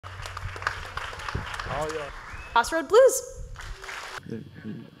Oh, yeah. Crossroad Blues.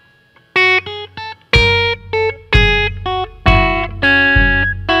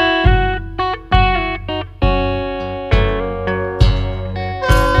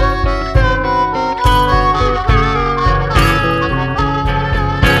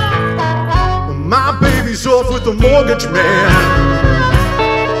 My baby's off with the mortgage man.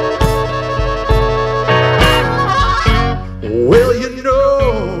 Well, you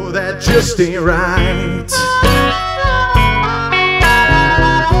know that just ain't right.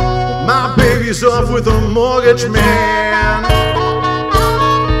 My baby's off with a mortgage man.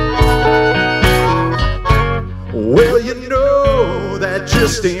 Well, you know that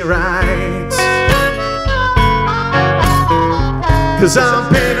just ain't right. 'Cause I'm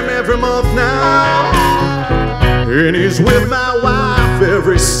paying him every month now, and he's with my wife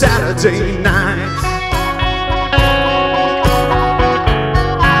every Saturday night.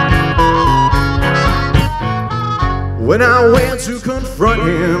 When I went to confront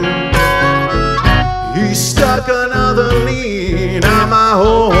him, he stuck another lien on my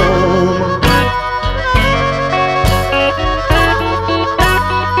home.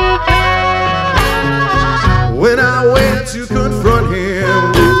 When I went to confront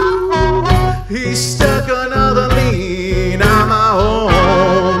him, he stuck another lien on my home.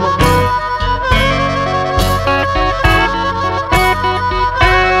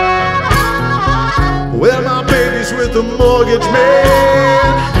 Well, my baby's with the mortgage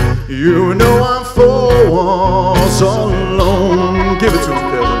man. You know I'm four walls all alone. Give it to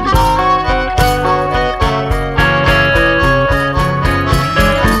him, Kevin.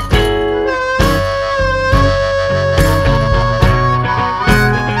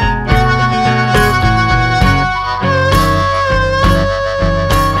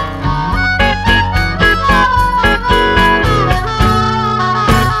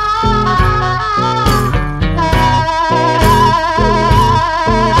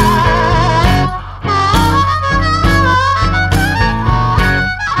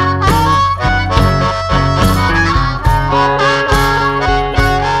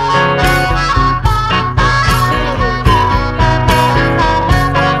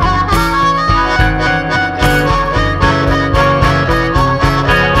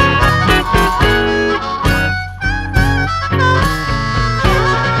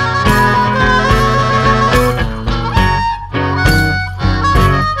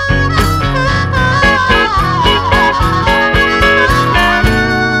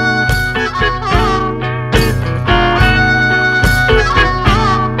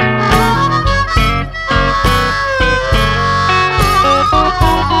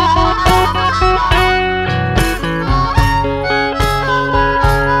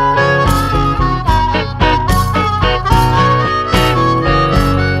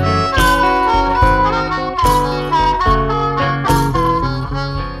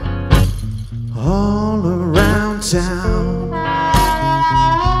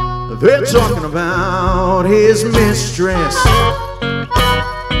 They're talking about his mistress.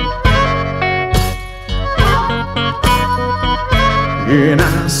 And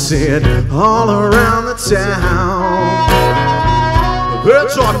I said, all around the town, they're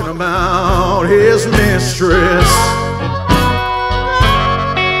talking about his mistress.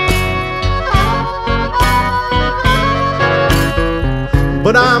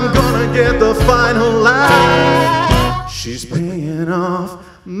 But I'm gonna get the final line. She's paying off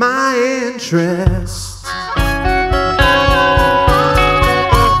my interest.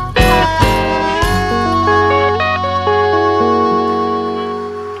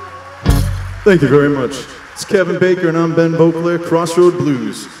 Thank you very much. It's Kevin Baker and I'm Ben Beauclair, Crossroad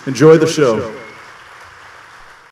Blues. Enjoy the show.